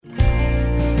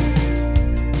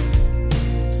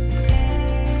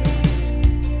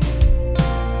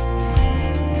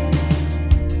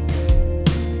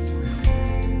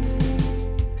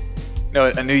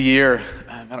A new year,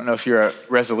 I don't know if you're a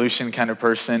resolution kind of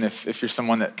person, if you're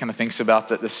someone that kind of thinks about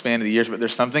the span of the years, but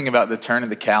there's something about the turn of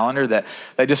the calendar that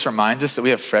just reminds us that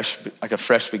we have a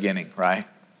fresh beginning, right?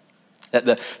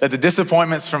 That the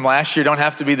disappointments from last year don't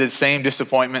have to be the same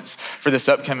disappointments for this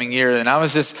upcoming year. And I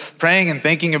was just praying and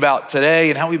thinking about today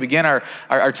and how we begin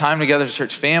our time together as a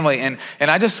church family. And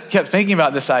I just kept thinking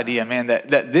about this idea, man,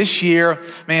 that this year,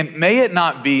 man, may it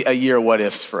not be a year of what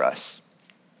ifs for us.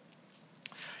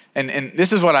 And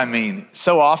this is what I mean.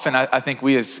 So often I think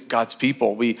we as God's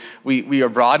people, we are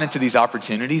brought into these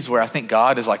opportunities where I think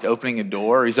God is like opening a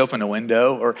door, or he's opened a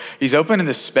window, or he's opening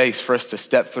this space for us to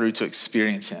step through to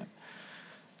experience him.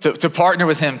 To partner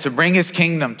with him, to bring his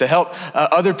kingdom, to help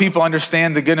other people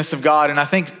understand the goodness of God. And I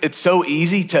think it's so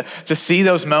easy to see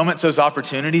those moments, those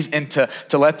opportunities, and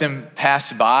to let them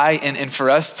pass by. And for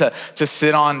us to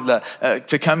sit on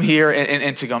to come here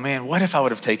and to go, man, what if I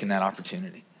would have taken that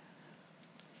opportunity?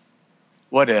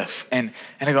 What if? And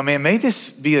I go, man, may this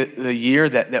be the year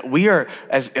that we are,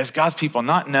 as God's people,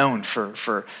 not known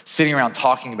for sitting around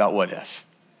talking about what if.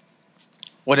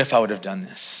 What if I would have done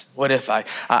this? What if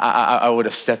I would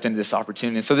have stepped into this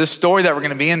opportunity? And so this story that we're going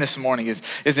to be in this morning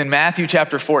is in Matthew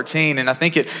chapter 14. And I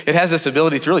think it has this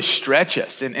ability to really stretch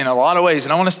us in a lot of ways.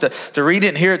 And I want us to read it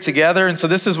and hear it together. And so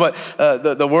this is what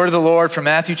the word of the Lord from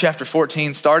Matthew chapter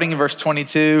 14, starting in verse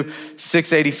 22,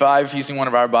 685, using one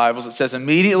of our Bibles. It says,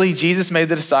 immediately Jesus made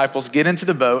the disciples get into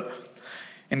the boat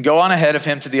and go on ahead of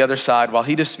him to the other side while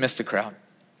he dismissed the crowd.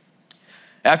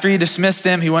 After he dismissed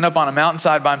them, he went up on a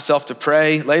mountainside by himself to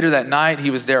pray. Later that night,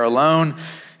 he was there alone,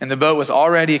 and the boat was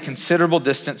already a considerable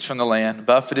distance from the land,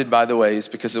 buffeted by the waves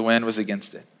because the wind was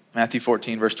against it. Matthew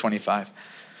 14, verse 25.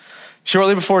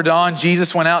 Shortly before dawn,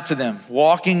 Jesus went out to them,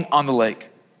 walking on the lake.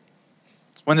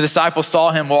 When the disciples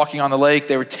saw him walking on the lake,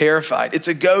 they were terrified. It's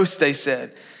a ghost, they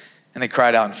said, and they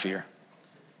cried out in fear.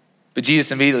 But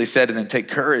Jesus immediately said to them, take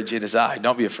courage, it is I,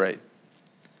 don't be afraid.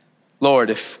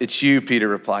 Lord, if it's you, Peter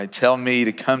replied, tell me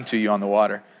to come to you on the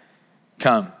water.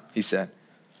 Come, he said.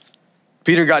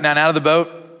 Peter got down out of the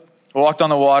boat, walked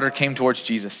on the water, came towards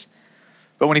Jesus.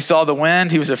 But when he saw the wind,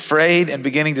 he was afraid and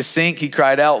beginning to sink. He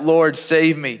cried out, Lord,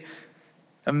 save me.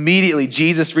 Immediately,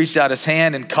 Jesus reached out his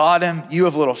hand and caught him. You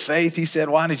have little faith, he said,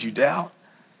 why did you doubt?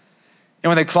 And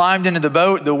when they climbed into the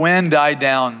boat, the wind died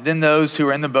down. Then those who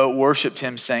were in the boat worshiped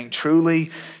him, saying,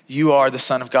 truly, you are the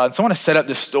Son of God. And so I want to set up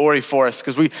this story for us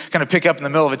because we kind of pick up in the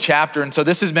middle of a chapter. And so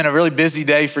this has been a really busy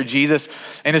day for Jesus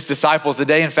and his disciples. The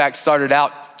day, in fact, started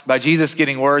out by Jesus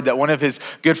getting word that one of his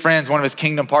good friends, one of his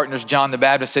kingdom partners, John the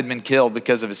Baptist, had been killed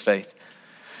because of his faith.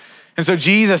 And so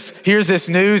Jesus hears this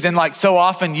news, and like so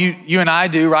often you and I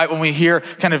do, right? When we hear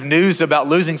kind of news about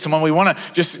losing someone, we want to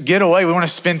just get away. We want to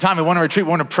spend time. We want to retreat. We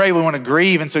want to pray. We want to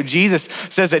grieve. And so Jesus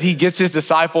says that he gets his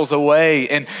disciples away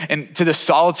and to the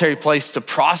solitary place to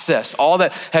process all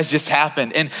that has just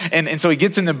happened. And so he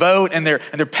gets in the boat and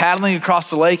they're paddling across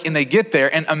the lake, and they get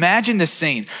there. And imagine this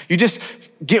scene. You just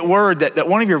get word that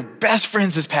one of your best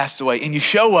friends has passed away, and you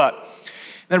show up,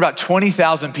 and there are about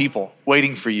 20,000 people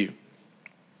waiting for you,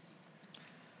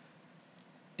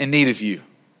 in need of you.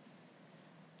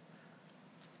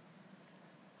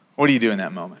 What do you do in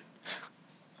that moment?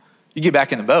 You get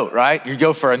back in the boat, right? You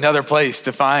go for another place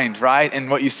to find, right? And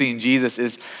what you see in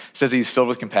Jesus says he's filled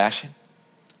with compassion.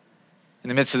 In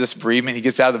the midst of this bereavement, he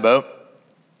gets out of the boat.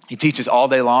 He teaches all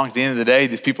day long. At the end of the day,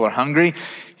 these people are hungry.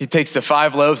 He takes the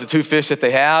 5 loaves, the 2 fish that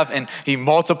they have, and he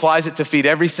multiplies it to feed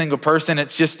every single person.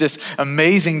 It's just this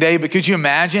amazing day. But could you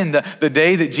imagine the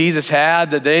day that Jesus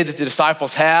had, the day that the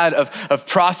disciples had of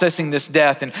processing this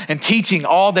death and teaching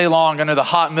all day long under the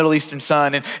hot Middle Eastern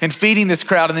sun and feeding this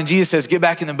crowd. And then Jesus says, get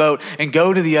back in the boat and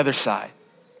go to the other side.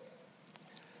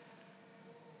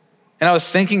 And I was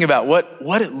thinking about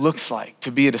what it looks like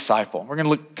to be a disciple. We're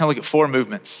going to look at 4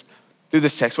 movements through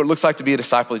this text, what it looks like to be a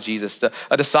disciple of Jesus.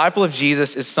 A disciple of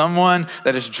Jesus is someone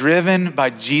that is driven by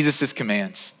Jesus's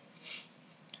commands.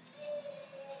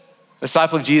 A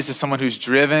disciple of Jesus is someone who's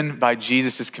driven by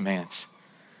Jesus's commands.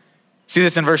 See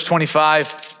this in verse 22,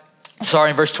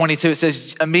 it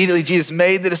says, immediately Jesus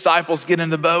made the disciples get in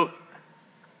the boat.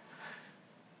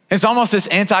 It's almost this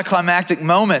anticlimactic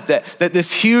moment that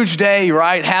this huge day,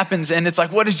 right, happens, and it's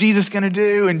like, what is Jesus gonna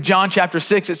do? In John chapter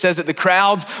 6, it says that the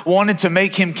crowds wanted to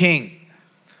make him king,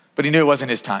 but he knew it wasn't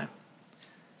his time.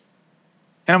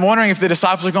 And I'm wondering if the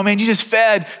disciples are going, man, you just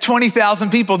fed 20,000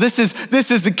 people. This is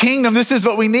the kingdom. This is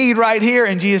what we need right here.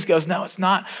 And Jesus goes, no, it's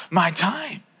not my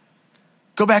time.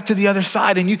 Go back to the other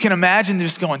side. And you can imagine they're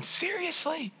just going,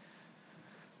 seriously?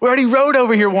 We already rode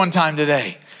over here one time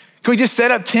today. Can we just set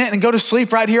up tent and go to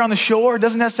sleep right here on the shore?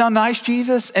 Doesn't that sound nice,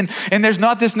 Jesus? And there's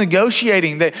not this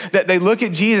negotiating that they look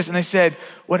at Jesus and they said,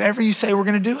 whatever you say, we're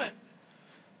gonna do it.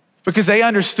 Because they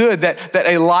understood that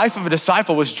a life of a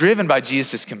disciple was driven by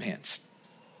Jesus' commands.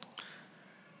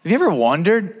 Have you ever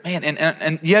wondered, man,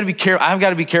 and you gotta be careful, I've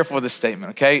gotta be careful with this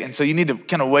statement, okay? And so you need to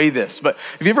kind of weigh this, but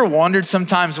have you ever wondered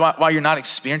sometimes why you're not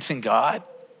experiencing God?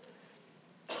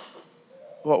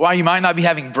 Why you might not be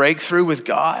having breakthrough with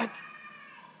God?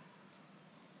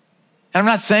 And I'm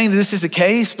not saying that this is the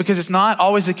case because it's not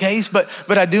always the case, but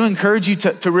I do encourage you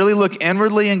to really look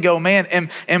inwardly and go, man,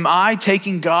 am I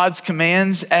taking God's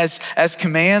commands as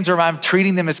commands, or am I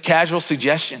treating them as casual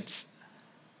suggestions?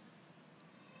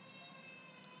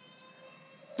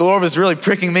 The Lord was really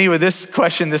pricking me with this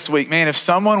question this week. Man, if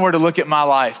someone were to look at my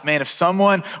life, man, if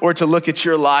someone were to look at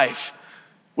your life,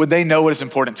 would they know what is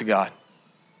important to God?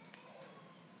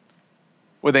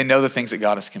 Would they know the things that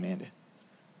God has commanded?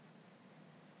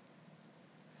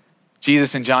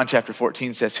 Jesus in John chapter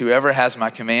 14 says, whoever has my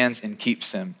commands and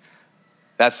keeps them,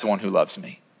 that's the one who loves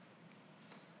me.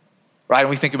 Right? And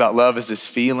we think about love as this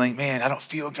feeling, man, I don't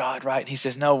feel God, right? And he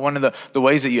says, no, one of the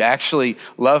ways that you actually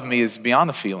love me is beyond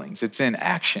the feelings. It's in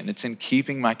action. It's in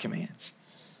keeping my commands.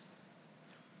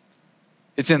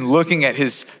 It's in looking at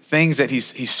his things that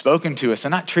he's spoken to us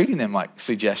and not treating them like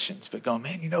suggestions, but going,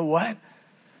 man, you know what?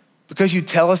 Because you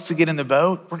tell us to get in the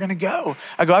boat, we're gonna go.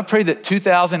 I pray that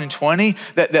 2020,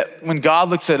 that when God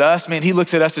looks at us, man, he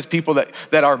looks at us as people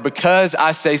that are because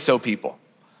I say so people.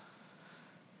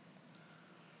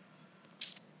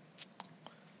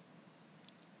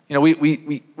 You know,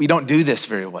 we don't do this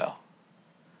very well.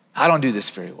 I don't do this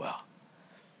very well.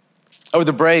 Over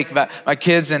the break, my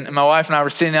kids and my wife and I were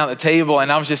sitting down at the table,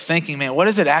 and I was just thinking, man, what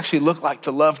does it actually look like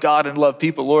to love God and love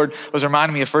people? Lord was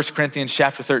reminding me of 1 Corinthians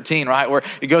chapter 13, right? Where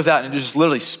it goes out and it just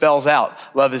literally spells out,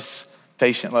 love is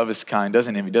patient, love is kind,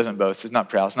 doesn't envy, doesn't boast, it's not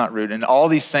proud, it's not rude, and all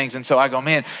these things. And so I go,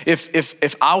 man,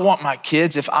 if I want my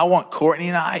kids, if I want Courtney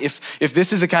and I, if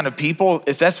this is the kind of people,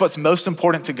 if that's what's most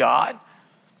important to God,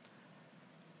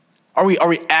 are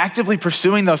we actively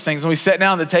pursuing those things? And we sat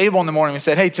down at the table in the morning, we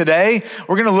said, hey, today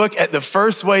we're gonna look at the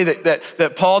first way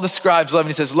that Paul describes love, and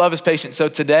he says, love is patient. So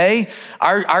today,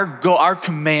 our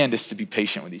command is to be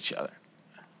patient with each other.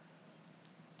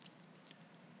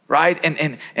 Right?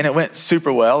 And it went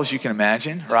super well, as you can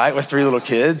imagine, right? With 3 little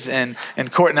kids, and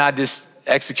Court and I just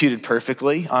executed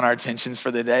perfectly on our intentions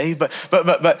for the day. But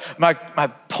my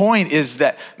point is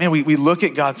that, man, we look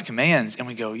at God's commands and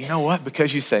we go, you know what?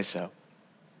 Because you say so.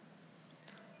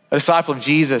 A disciple of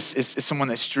Jesus is someone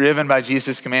that's driven by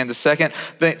Jesus' command. The second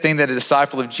thing that a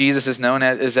disciple of Jesus is known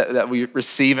as is that we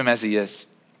receive him as he is.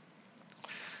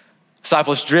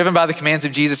 Disciple is driven by the commands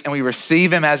of Jesus, and we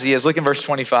receive him as he is. Look in verse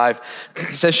 25.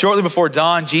 It says, shortly before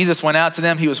dawn, Jesus went out to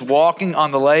them. He was walking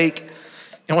on the lake.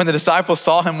 And when the disciples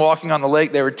saw him walking on the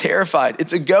lake, they were terrified.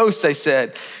 It's a ghost, they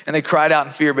said. And they cried out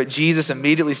in fear. But Jesus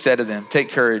immediately said to them,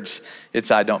 take courage.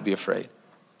 It's I, don't be afraid.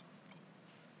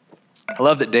 I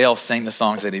love that Dale sang the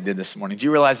songs that he did this morning. Do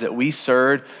you realize that we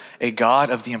serve a God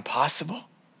of the impossible?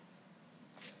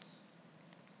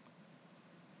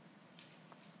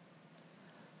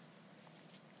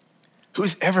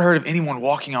 Who's ever heard of anyone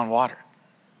walking on water?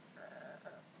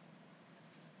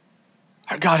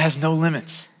 Our God has no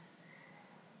limits.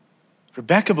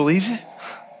 Rebecca believes it.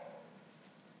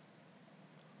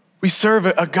 We serve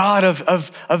a God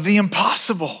of the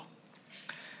impossible.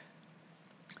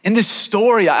 In this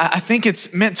story, I think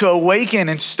it's meant to awaken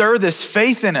and stir this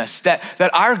faith in us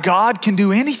that our God can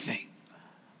do anything.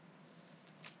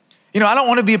 You know, I don't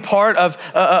want to be a part of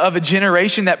a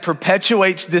generation that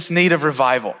perpetuates this need of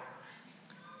revival.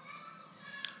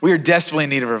 We are desperately in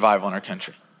need of revival in our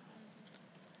country.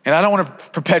 And I don't want to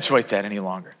perpetuate that any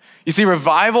longer. You see,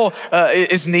 revival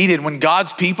is needed when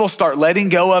God's people start letting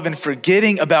go of and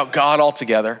forgetting about God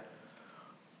altogether.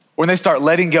 When they start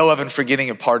letting go of and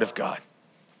forgetting a part of God.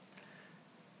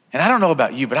 And I don't know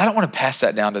about you, but I don't want to pass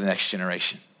that down to the next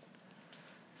generation.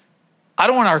 I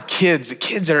don't want our kids, the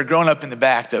kids that are growing up in the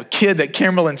back, the kid that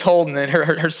Kimberly's holding and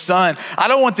her son, I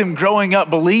don't want them growing up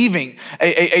believing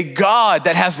a God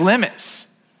that has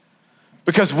limits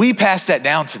because we pass that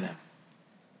down to them.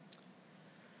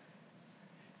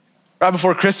 Right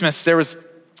before Christmas, there was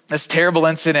this terrible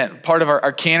incident. Part of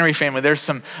our cannery family, there's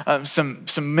some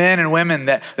men and women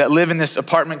that live in this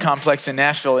apartment complex in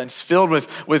Nashville, and it's filled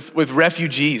with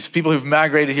refugees, people who've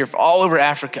migrated here from all over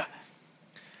Africa.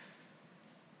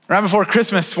 Right before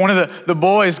Christmas, one of the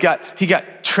boys got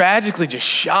tragically just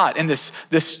shot in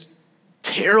this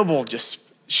terrible just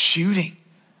shooting.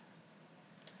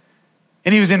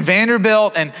 And he was in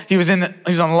Vanderbilt, and he was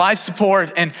on life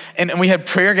support, and we had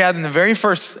prayer gathering the very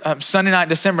first Sunday night in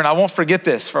December, and I won't forget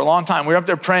this for a long time. We were up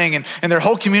there praying, and their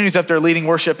whole community's up there leading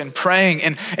worship and praying,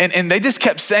 and they just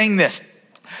kept saying this: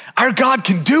 our God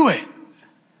can do it.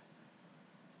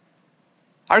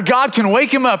 Our God can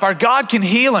wake him up. Our God can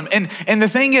heal him. And the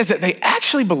thing is that they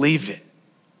actually believed it.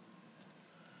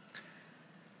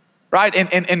 Right?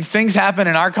 And things happen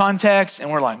in our context,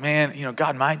 and we're like, man,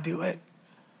 God might do it.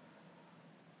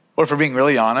 Or if we're being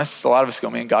really honest, a lot of us go,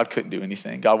 man, God couldn't do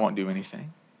anything. God won't do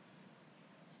anything.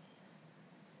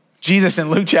 Jesus in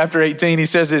Luke chapter 18, he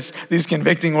says these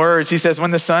convicting words. He says,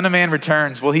 when the Son of Man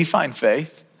returns, will he find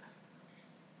faith?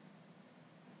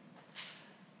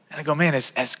 And I go, man,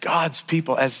 as God's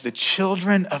people, as the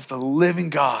children of the living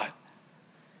God,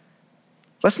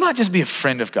 let's not just be a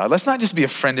friend of God. Let's not just be a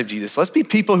friend of Jesus. Let's be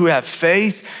people who have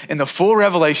faith in the full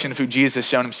revelation of who Jesus has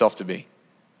shown himself to be.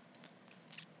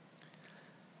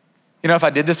 If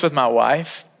I did this with my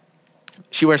wife,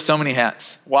 she wears so many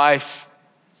hats: wife,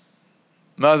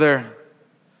 mother,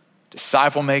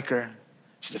 disciple maker.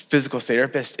 She's a physical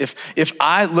therapist. If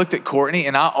I looked at Courtney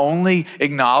and I only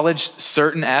acknowledged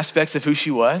certain aspects of who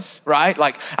she was, right?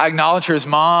 Like I acknowledge her as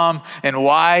mom and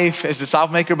wife, as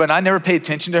disciple maker, but I never pay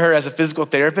attention to her as a physical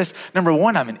therapist. Number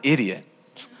one, I'm an idiot.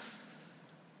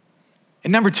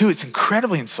 And number two, it's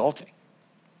incredibly insulting.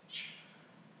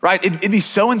 Right? It'd be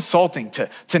so insulting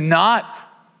to not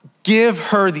give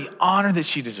her the honor that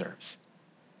she deserves.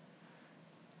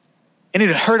 And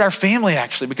it'd hurt our family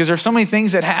actually, because there's so many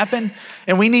things that happen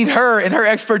and we need her and her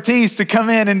expertise to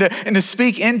come in and to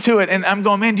speak into it. And I'm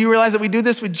going, man, do you realize that we do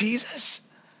this with Jesus?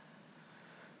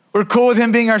 We're cool with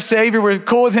him being our Savior. We're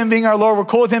cool with him being our Lord. We're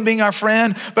cool with him being our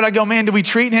friend. But I go, man, do we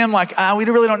treat him like, we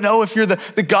really don't know if you're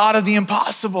the God of the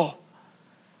impossible?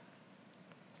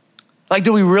 Like,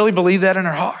 do we really believe that in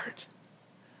our heart?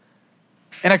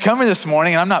 And I come here this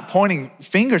morning and I'm not pointing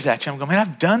fingers at you. I'm going, man,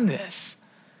 I've done this.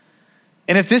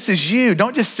 And if this is you,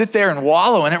 don't just sit there and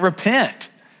wallow in it. Repent.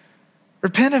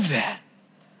 Repent of that.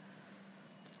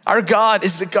 Our God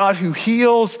is the God who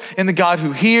heals and the God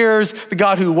who hears, the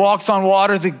God who walks on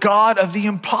water, the God of the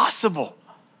impossible.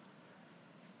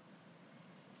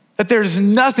 That there's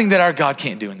nothing that our God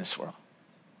can't do in this world.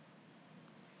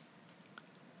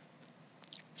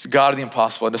 It's the God of the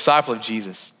impossible, a disciple of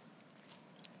Jesus,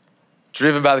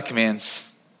 driven by the commands,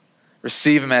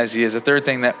 receive him as he is. The third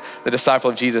thing that the disciple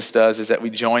of Jesus does is that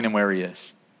we join him where he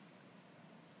is.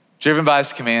 Driven by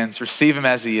his commands, receive him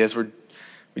as he is.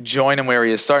 We join him where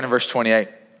he is. Starting in verse 28,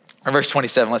 or verse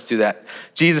 27, let's do that.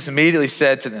 Jesus immediately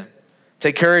said to them,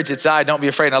 take courage, it's I, don't be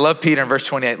afraid. And I love Peter in verse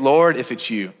 28, Lord, if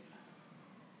it's you,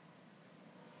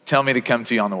 tell me to come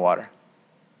to you on the water.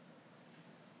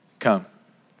 Come.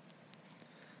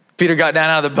 Peter got down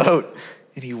out of the boat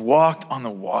and he walked on the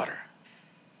water.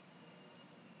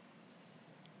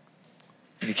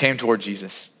 And he came toward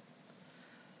Jesus.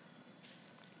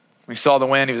 When he saw the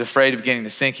wind, he was afraid of beginning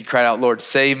to sink. He cried out, Lord,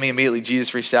 save me. Immediately,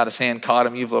 Jesus reached out his hand, caught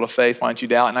him. You have little faith. Why don't you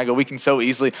doubt? And I go, we can so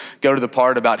easily go to the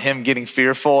part about him getting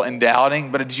fearful and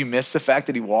doubting, but did you miss the fact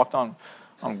that he walked on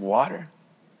water?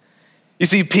 You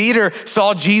see, Peter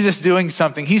saw Jesus doing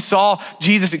something. He saw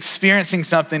Jesus experiencing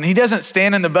something. He doesn't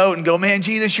stand in the boat and go, man,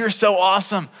 Jesus, you're so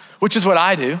awesome, which is what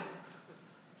I do.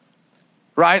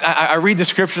 Right? I read the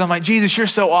scriptures. I'm like, Jesus, you're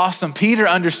so awesome. Peter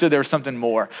understood there was something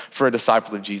more for a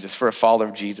disciple of Jesus, for a follower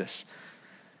of Jesus.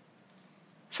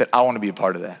 He said, I want to be a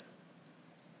part of that.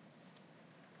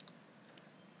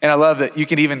 And I love that you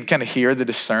can even kind of hear the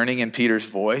discerning in Peter's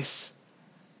voice,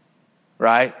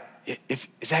 right?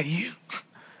 Is that you?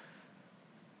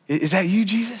 Is that you,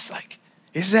 Jesus? Like,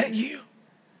 is that you?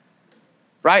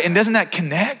 Right? And doesn't that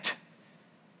connect?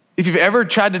 If you've ever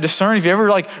tried to discern, if you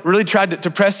ever really tried to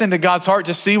press into God's heart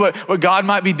to see what God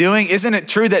might be doing, isn't it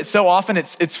true that so often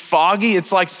it's foggy?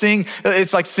 It's like seeing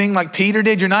like Peter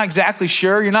did. You're not exactly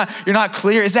sure. You're not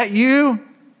clear. Is that you?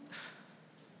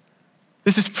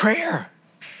 This is prayer.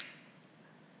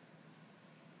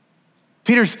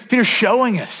 Peter's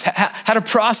showing us how to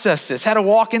process this, how to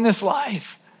walk in this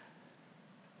life.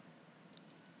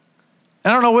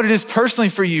 I don't know what it is personally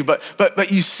for you,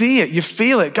 but you see it, you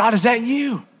feel it. God, is that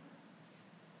you?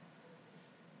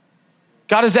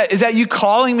 God, is that you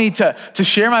calling me to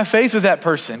share my faith with that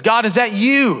person? God, is that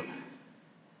you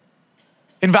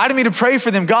inviting me to pray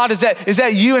for them? God, is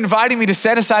that you inviting me to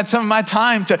set aside some of my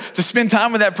time to spend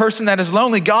time with that person that is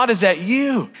lonely? God, is that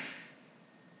you?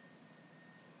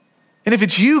 And if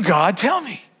it's you, God, tell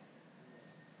me.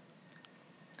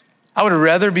 I would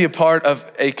rather be a part of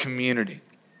a community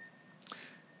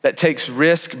that takes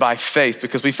risk by faith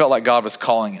because we felt like God was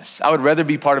calling us. I would rather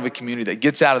be part of a community that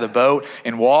gets out of the boat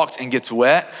and walks and gets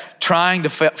wet trying to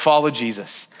follow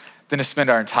Jesus than to spend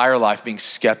our entire life being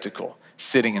skeptical,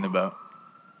 sitting in the boat.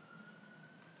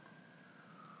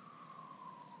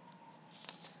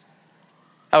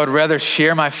 I would rather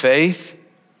share my faith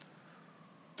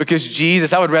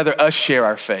I would rather us share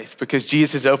our faith because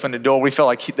Jesus has opened a door we felt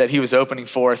like that he was opening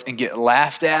for us and get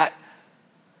laughed at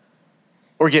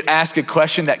or get asked a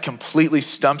question that completely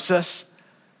stumps us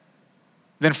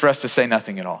than for us to say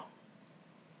nothing at all.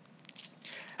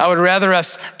 I would rather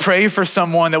us pray for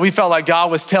someone that we felt like God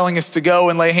was telling us to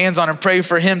go and lay hands on and pray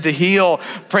for him to heal,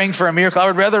 praying for a miracle. I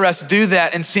would rather us do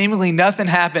that and seemingly nothing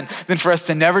happen than for us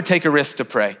to never take a risk to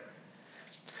pray.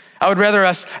 I would rather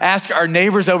us ask our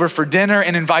neighbors over for dinner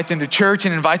and invite them to church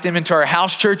and invite them into our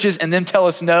house churches and them tell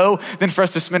us no than for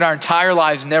us to spend our entire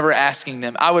lives never asking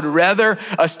them. I would rather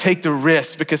us take the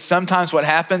risk because sometimes what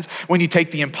happens when you take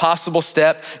the impossible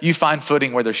step, you find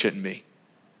footing where there shouldn't be.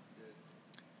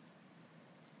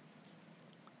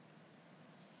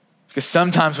 Because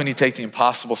sometimes when you take the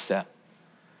impossible step,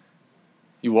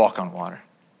 you walk on water.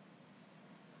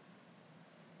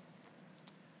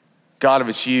 God, if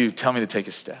it's you, tell me to take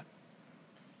a step.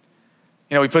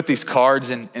 You know, we put these cards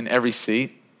in every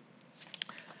seat.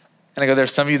 And I go,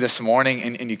 there's some of you this morning,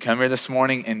 and you come here this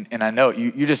morning, and I know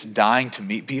you're just dying to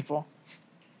meet people.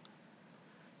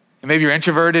 And maybe you're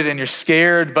introverted and you're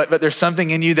scared, but there's something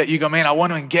in you that you go, man, I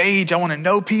want to engage, I want to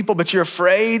know people, but you're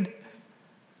afraid.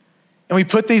 And we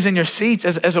put these in your seats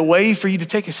as a way for you to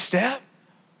take a step.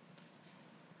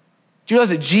 Do you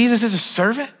realize that Jesus is a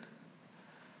servant?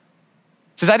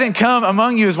 He says, I didn't come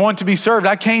among you as one to be served.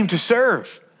 I came to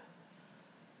serve.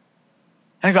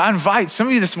 And I go, I invite some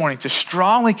of you this morning to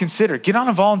strongly consider, get on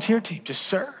a volunteer team, to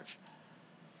serve.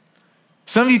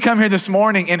 Some of you come here this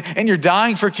morning and you're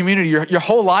dying for community. Your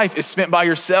whole life is spent by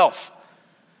yourself.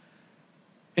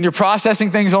 And you're processing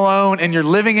things alone and you're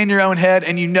living in your own head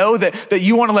and you know that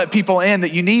you want to let people in,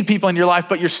 that you need people in your life,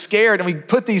 but you're scared. And we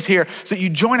put these here so that you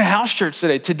join a house church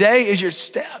today. Today is your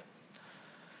step.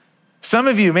 Some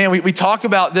of you, man, we talk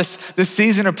about this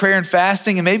season of prayer and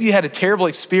fasting, and maybe you had a terrible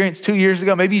experience 2 years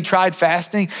ago. Maybe you tried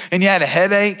fasting and you had a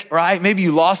headache, right? Maybe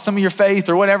you lost some of your faith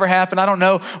or whatever happened. I don't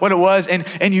know what it was, and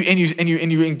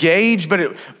you engaged, but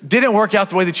it didn't work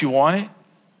out the way that you wanted.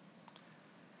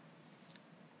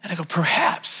 And I go,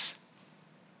 perhaps,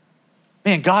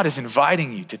 man, God is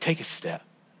inviting you to take a step.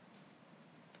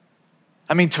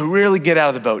 I mean, to really get out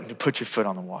of the boat and to put your foot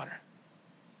on the water.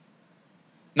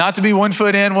 Not to be 1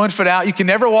 foot in, 1 foot out. You can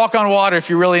never walk on water if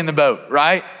you're really in the boat,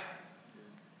 right?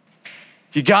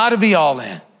 You gotta be all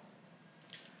in.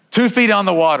 2 feet on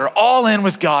the water, all in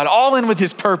with God, all in with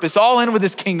his purpose, all in with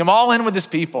his kingdom, all in with his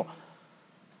people.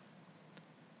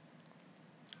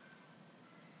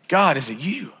 God, is it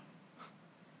you?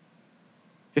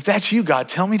 If that's you, God,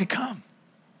 tell me to come.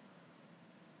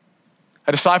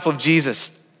 A disciple of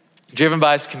Jesus, driven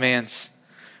by his commands,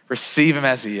 receive him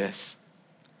as he is.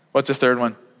 What's the third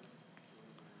one?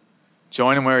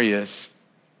 Join him where he is.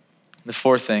 The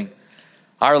fourth thing,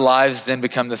 our lives then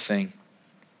become the thing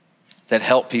that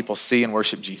help people see and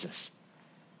worship Jesus.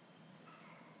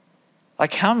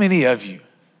 Like how many of you,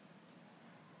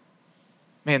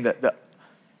 man, let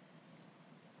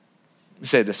me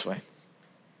say it this way.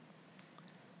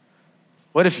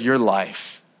 What if your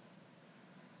life,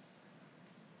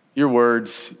 your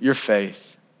words, your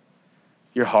faith,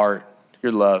 your heart,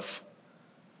 your love,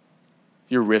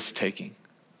 your risk-taking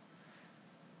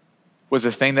was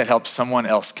the thing that helped someone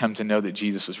else come to know that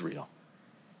Jesus was real?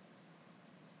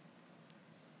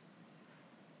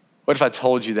 What if I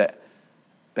told you that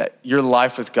your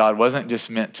life with God wasn't just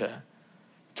meant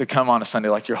to come on a Sunday,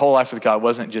 like your whole life with God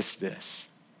wasn't just this,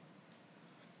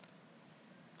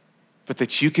 but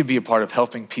that you could be a part of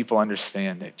helping people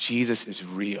understand that Jesus is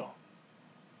real?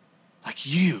 Like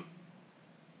you,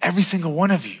 every single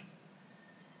one of you.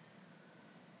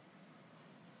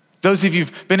 Those of you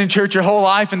who've been in church your whole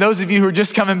life, and those of you who are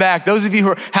just coming back, those of you who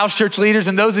are house church leaders,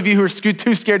 and those of you who are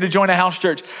too scared to join a house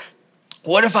church.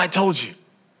 What if I told you?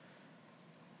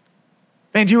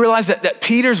 Man, do you realize that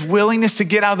Peter's willingness to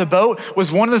get out of the boat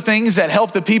was one of the things that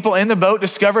helped the people in the boat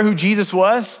discover who Jesus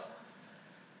was?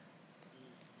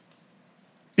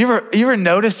 You ever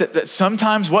notice that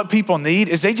sometimes what people need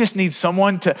is they just need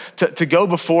someone to go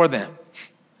before them.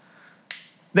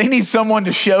 They need someone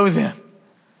to show them.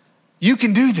 You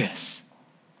can do this.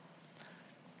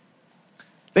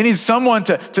 They need someone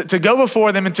to go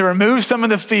before them and to remove some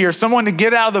of the fear, someone to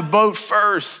get out of the boat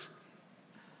first.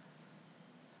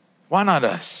 Why not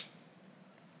us?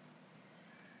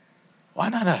 Why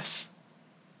not us?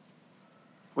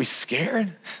 we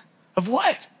scared? Of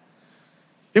what?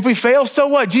 If we fail, so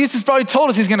what? Jesus probably told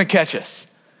us he's gonna catch us.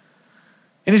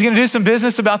 And he's gonna do some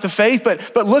business about the faith,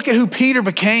 but look at who Peter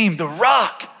became, the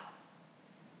rock.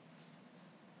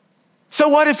 So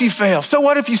what if you fail? So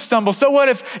what if you stumble? So what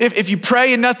if you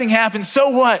pray and nothing happens? So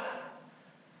what?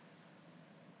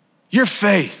 Your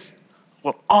faith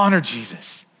will honor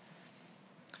Jesus.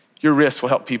 Your risk will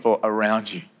help people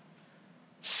around you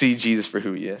see Jesus for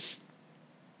who he is.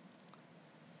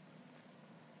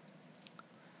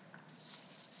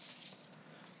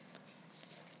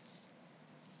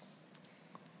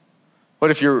 What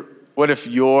if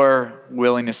your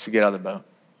willingness to get out of the boat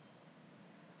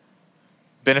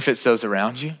benefits those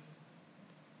around you?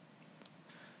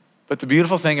 But the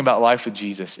beautiful thing about life with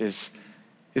Jesus is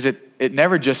it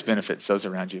never just benefits those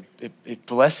around you. It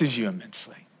blesses you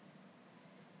immensely.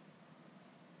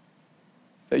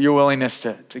 That your willingness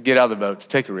to get out of the boat, to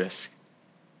take a risk,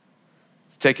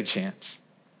 to take a chance.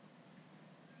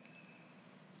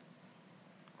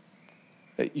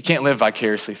 That you can't live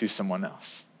vicariously through someone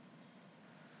else.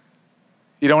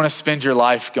 You don't want to spend your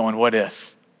life going, what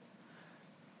if?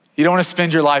 You don't want to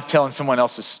spend your life telling someone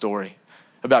else's story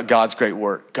about God's great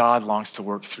work. God longs to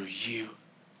work through you.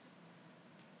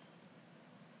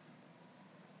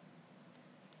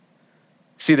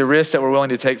 See, the risk that we're willing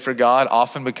to take for God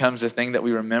often becomes the thing that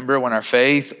we remember when our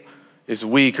faith is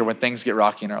weak or when things get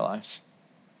rocky in our lives.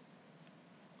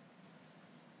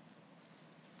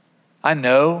 I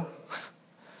know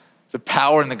the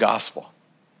power in the gospel.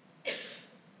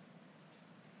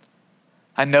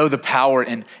 I know the power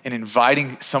in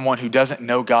inviting someone who doesn't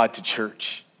know God to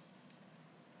church.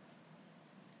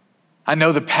 I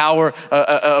know the power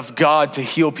of God to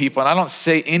heal people. And I don't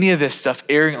say any of this stuff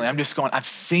arrogantly. I'm just going, I've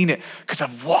seen it because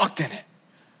I've walked in it.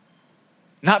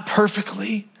 Not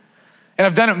perfectly. And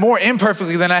I've done it more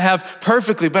imperfectly than I have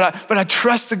perfectly. But I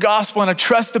trust the gospel and I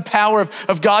trust the power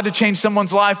of God to change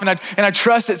someone's life. And I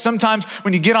trust that sometimes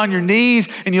when you get on your knees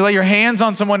and you lay your hands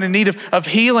on someone in need of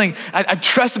healing, I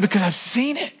trust it because I've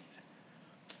seen it.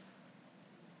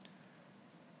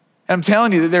 And I'm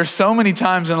telling you that there's so many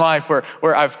times in life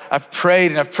where I've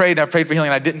prayed and I've prayed and I've prayed for healing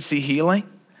and I didn't see healing.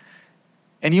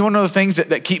 And you want to know the things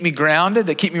that keep me grounded,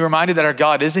 that keep me reminded that our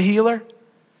God is a healer?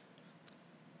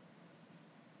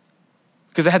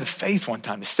 Because I had the faith one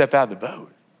time to step out of the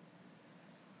boat.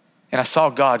 And I saw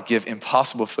God give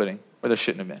impossible footing where there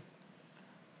shouldn't have been.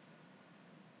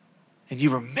 And you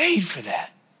were made for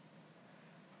that.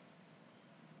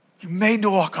 You're made to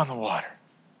walk on the water.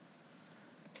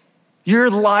 Your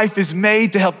life is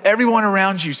made to help everyone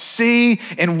around you see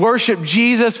and worship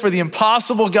Jesus for the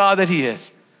impossible God that he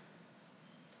is.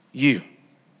 You.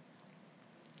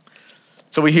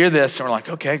 So we hear this and we're like,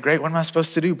 okay, great. What am I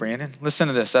supposed to do, Brandon? Listen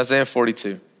to this, Isaiah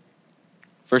 42,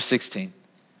 verse 16.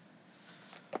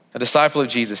 A disciple of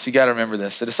Jesus, you got to remember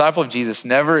this. A disciple of Jesus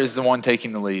never is the one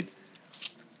taking the lead.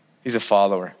 He's a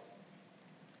follower.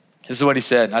 This is what he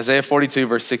said, Isaiah 42,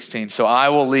 verse 16. So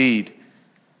I'll lead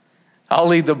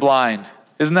the blind.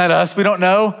 Isn't that us? We don't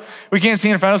know. We can't see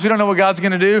in front of us. We don't know what God's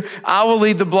going to do. I will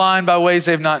lead the blind by ways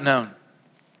they've not known.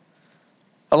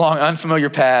 Along unfamiliar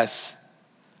paths,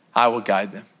 I will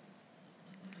guide them.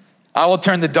 I will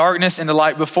turn the darkness into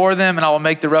light before them, and I will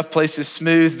make the rough places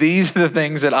smooth. These are the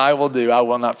things that I will do. I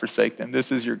will not forsake them.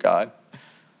 This is your God.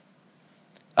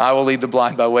 I will lead the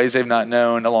blind by ways they've not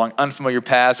known. Along unfamiliar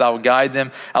paths, I will guide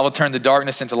them. I will turn the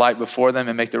darkness into light before them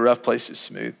and make the rough places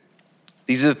smooth.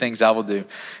 These are the things I will do,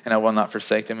 and I will not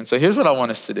forsake them. And so here's what I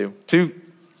want us to do. Two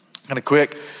kind of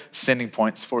quick sending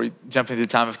points before we jump into the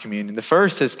time of communion. The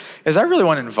first is I really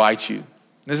want to invite you.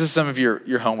 This is some of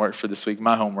your homework for this week,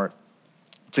 my homework,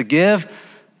 to give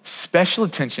special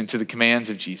attention to the commands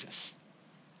of Jesus.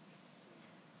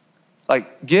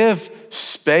 Like, give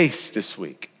space this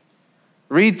week.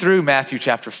 Read through Matthew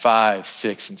chapter 5,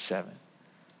 6, and 7.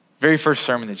 Very first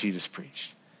sermon that Jesus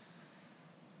preached.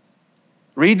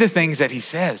 Read the things that he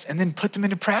says and then put them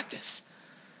into practice.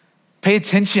 Pay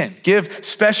attention. Give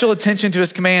special attention to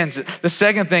his commands. The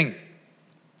second thing,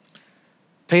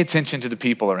 pay attention to the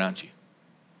people around you.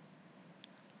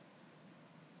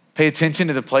 Pay attention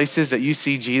to the places that you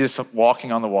see Jesus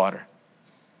walking on the water.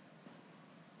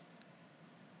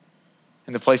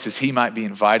 And the places he might be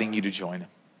inviting you to join him.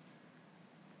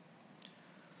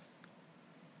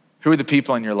 Who are the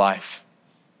people in your life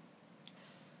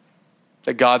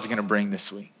that God's gonna bring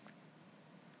this week?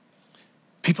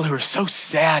 People who are so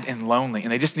sad and lonely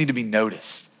and they just need to be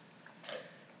noticed.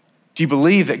 Do you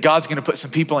believe that God's gonna put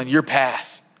some people in your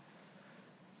path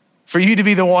for you to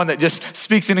be the one that just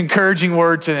speaks an encouraging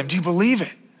word to them? Do you believe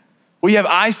it? Will you have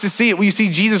eyes to see it? Will you see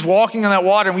Jesus walking on that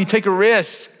water and will you take a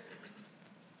risk?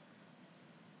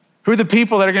 Who are the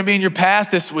people that are gonna be in your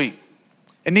path this week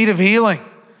in need of healing?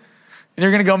 And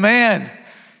you're gonna go, man,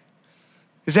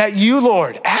 is that you,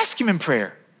 Lord? Ask him in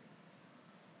prayer.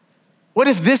 What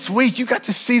if this week you got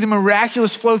to see the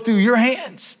miraculous flow through your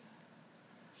hands?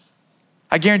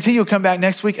 I guarantee you'll come back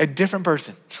next week a different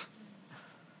person.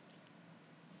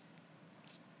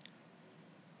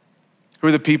 Who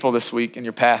are the people this week in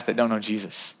your path that don't know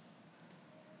Jesus?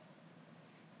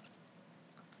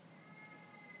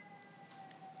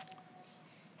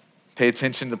 Pay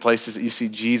attention to the places that you see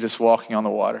Jesus walking on the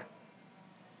water.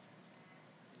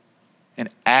 And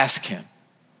ask him,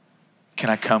 can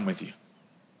I come with you?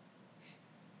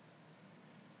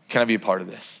 Can I be a part of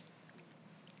this?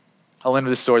 I'll end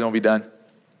with this story and we'll be done.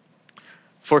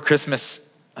 Before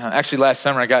Christmas, actually last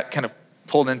summer, I got kind of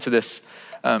pulled into this,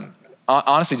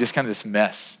 honestly, just kind of this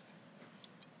mess.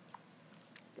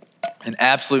 An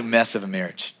absolute mess of a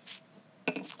marriage.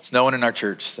 There's no one in our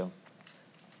church, so.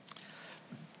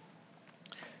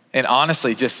 And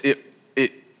honestly, just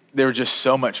there was just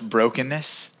so much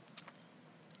brokenness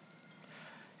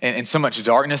and so much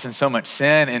darkness and so much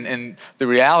sin. And the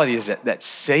reality is that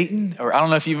Satan, or I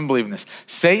don't know if you even believe in this,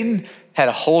 Satan had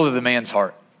a hold of the man's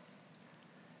heart.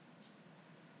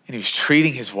 And he was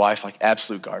treating his wife like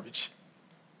absolute garbage.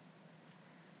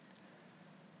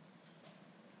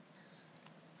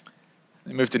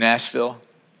 They moved to Nashville.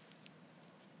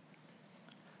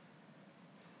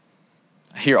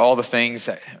 I hear all the things.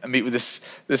 I meet with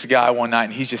this guy one night,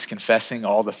 and he's just confessing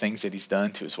all the things that he's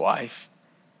done to his wife.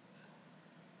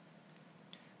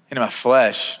 And in my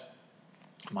flesh,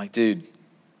 I'm like, dude,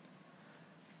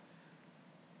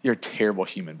 you're a terrible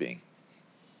human being.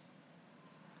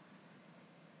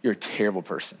 You're a terrible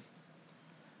person.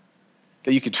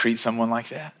 That you could treat someone like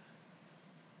that.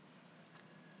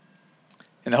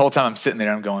 And the whole time I'm sitting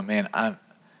there, I'm going, man,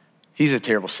 he's a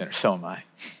terrible sinner, so am I.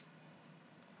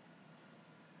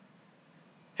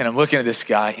 And I'm looking at this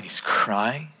guy, and he's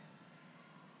crying.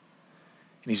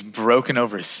 And he's broken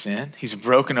over his sin. He's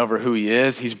broken over who he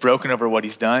is. He's broken over what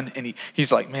he's done. And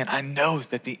he's like, man, I know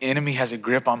that the enemy has a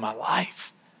grip on my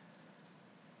life.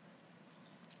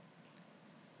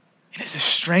 And it's the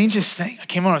strangest thing. I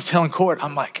came on, I was telling Court,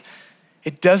 I'm like,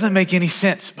 it doesn't make any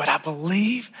sense, but I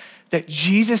believe that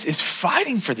Jesus is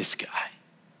fighting for this guy.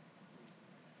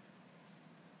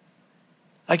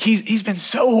 Like he's been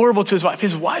so horrible to his wife.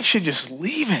 His wife should just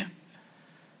leave him.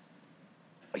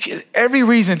 Like she has every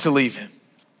reason to leave him.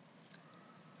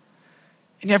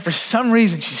 And yet for some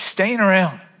reason, she's staying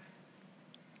around.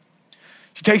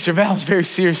 She takes her vows very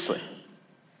seriously.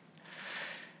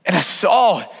 And I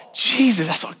saw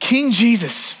King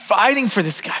Jesus fighting for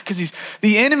this guy because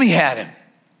the enemy had him.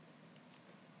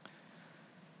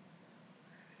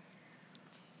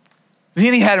 The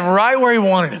enemy had him right where he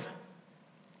wanted him.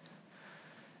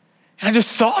 And I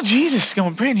just saw Jesus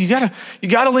going, Brandon, you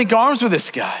gotta link arms with this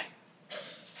guy.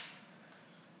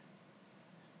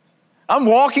 I'm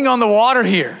walking on the water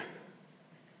here.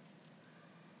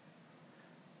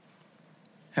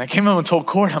 And I came home and told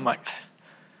Court, I'm like,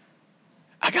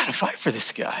 I gotta fight for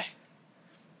this guy.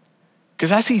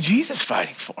 Because I see Jesus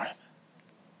fighting for him.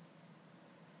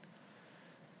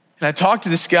 And I talked to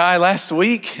this guy last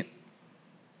week.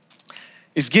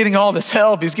 He's getting all this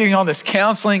help. He's getting all this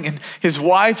counseling. And his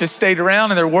wife has stayed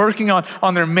around and they're working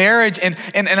on their marriage. And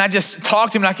I just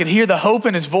talked to him and I could hear the hope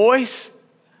in his voice.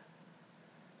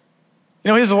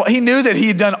 You know, he knew that he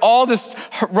had done all this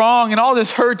wrong and all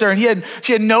this hurt to her. And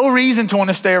she had no reason to want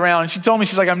to stay around. And she told me,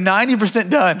 she's like, I'm 90%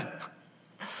 done.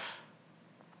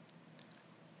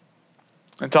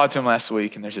 I talked to him last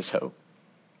week and there's this hope.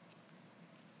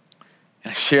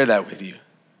 And I share that with you.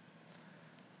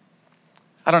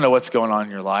 I don't know what's going on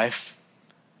in your life,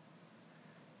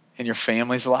 in your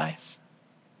family's life.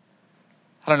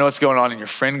 I don't know what's going on in your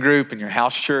friend group, in your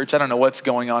house church. I don't know what's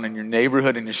going on in your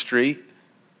neighborhood, in your street.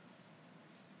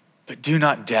 But do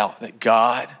not doubt that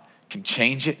God can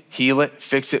change it, heal it,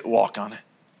 fix it, walk on it.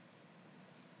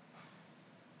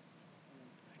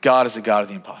 God is a God of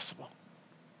the impossible.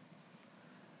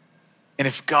 And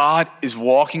if God is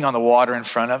walking on the water in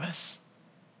front of us,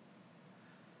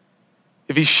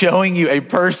 if he's showing you a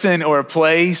person or a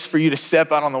place for you to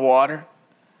step out on the water,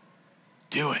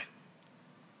 do it.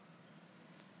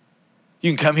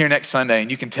 You can come here next Sunday and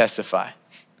you can testify.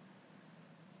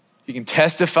 You can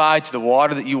testify to the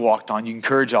water that you walked on. You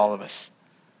encourage all of us.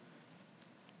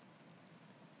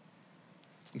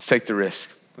 Let's take the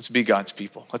risk. Let's be God's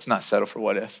people. Let's not settle for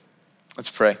what if. Let's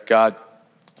pray. God,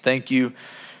 thank you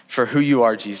for who you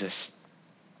are, Jesus.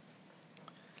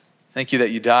 Thank you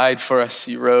that you died for us.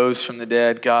 You rose from the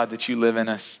dead. God, that you live in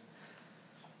us.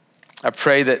 I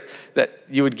pray that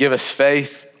you would give us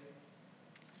faith.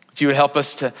 That you would help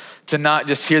us to not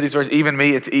just hear these words. Even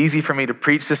me, it's easy for me to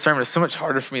preach this sermon. It's so much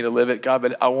harder for me to live it, God,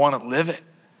 but I want to live it.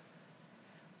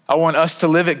 I want us to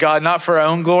live it, God, not for our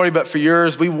own glory, but for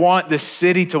yours. We want this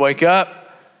city to wake up.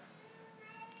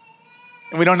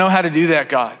 And we don't know how to do that,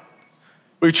 God.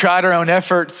 We've tried our own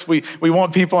efforts. We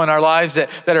want people in our lives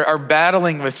that are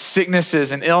battling with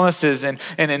sicknesses and illnesses and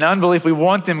in unbelief. We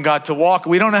want them, God, to walk.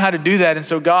 We don't know how to do that. And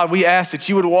so, God, we ask that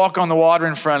you would walk on the water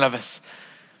in front of us.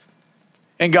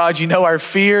 And God, you know our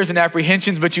fears and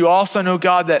apprehensions, but you also know,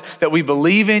 God, that we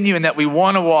believe in you and that we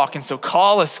want to walk. And so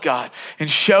call us, God, and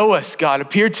show us, God.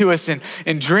 Appear to us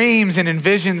in dreams and in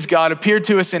visions, God. Appear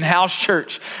to us in house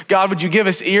church. God, would you give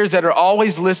us ears that are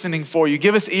always listening for you?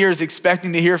 Give us ears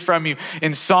expecting to hear from you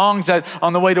in songs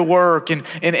on the way to work and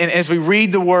as we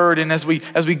read the word and as we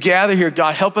gather here,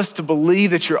 God, help us to believe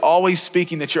that you're always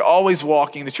speaking, that you're always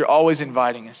walking, that you're always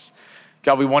inviting us.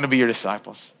 God, we want to be your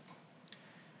disciples.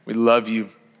 We love you.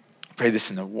 Pray this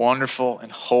in the wonderful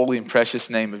and holy and precious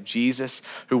name of Jesus,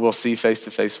 who we'll see face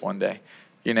to face one day. In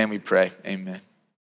your name we pray, amen.